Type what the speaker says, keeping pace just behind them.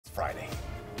Friday.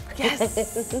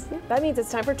 Yes. That means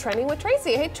it's time for Trending with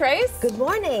Tracy. Hey, Trace. Good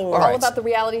morning. All about the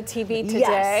reality TV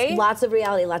today. Yes, lots of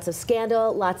reality, lots of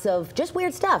scandal, lots of just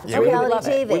weird stuff. It's reality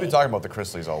TV. We've been talking about the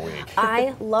Chrisleys all week.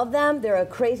 I love them. They're a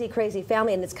crazy, crazy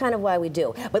family, and it's kind of why we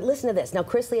do. But listen to this. Now,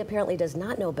 Chrisley apparently does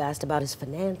not know best about his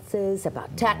finances,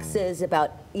 about taxes,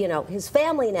 about, you know, his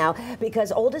family now,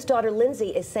 because oldest daughter Lindsay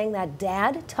is saying that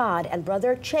Dad, Todd, and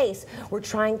brother Chase were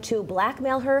trying to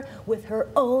blackmail her with her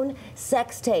own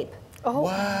sex tape. Oh,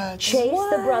 what? Chase,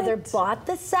 the brother, bought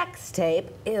the sex tape.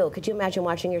 Ew, could you imagine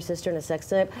watching your sister in a sex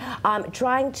tape?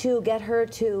 Trying to get her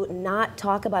to not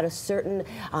talk about a certain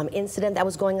incident that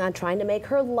was going on, trying to make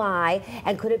her lie.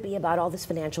 And could it be about all this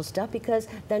financial stuff? Because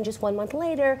then just 1 month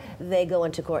later, they go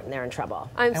into court and they're in trouble.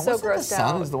 I'm so grossed out. The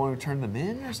son is the one who turned them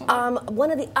in or something?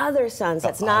 One of the other sons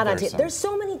that's not on TV. Son. There's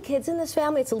so many kids in this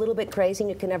family, it's a little bit crazy,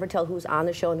 and you can never tell who's on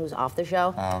the show and who's off the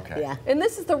show. Oh, okay. Yeah. And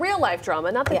this is the real life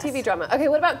drama, not the TV drama. Okay,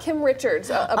 what about Kim Richards?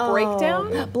 A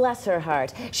breakdown? Bless her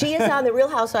heart. She is on The Real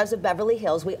Housewives of Beverly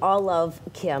Hills. We all love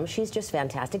Kim. She's just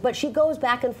fantastic. But she goes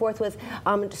back and forth with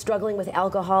struggling with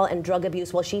alcohol and drug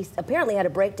abuse. Well, she apparently had a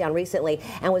breakdown recently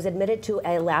and was admitted to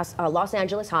a Los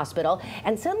Angeles hospital.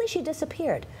 And suddenly she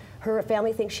disappeared. Her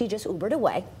family thinks she just Ubered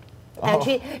away. And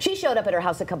she showed up at her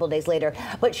house a couple of days later.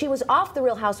 But she was off The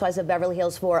Real Housewives of Beverly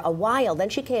Hills for a while. Then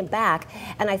she came back,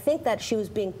 and I think that she was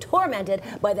being tormented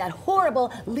by that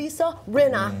horrible Lisa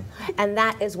Rinna. And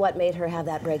that is what made her have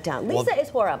that breakdown. Lisa is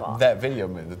horrible. That video,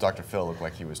 the Dr. Phil looked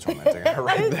like he was tormenting her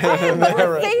right there. But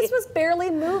her face was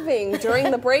barely moving during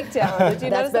the breakdown. Did you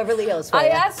notice? That's Beverly Hills for I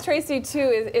you. asked Tracy,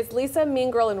 too, is Lisa a mean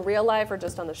girl in real life or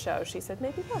just on the show? She said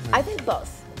maybe both. I think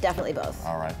both. Definitely both.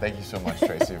 All right. Thank you so much,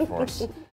 Tracy, of course.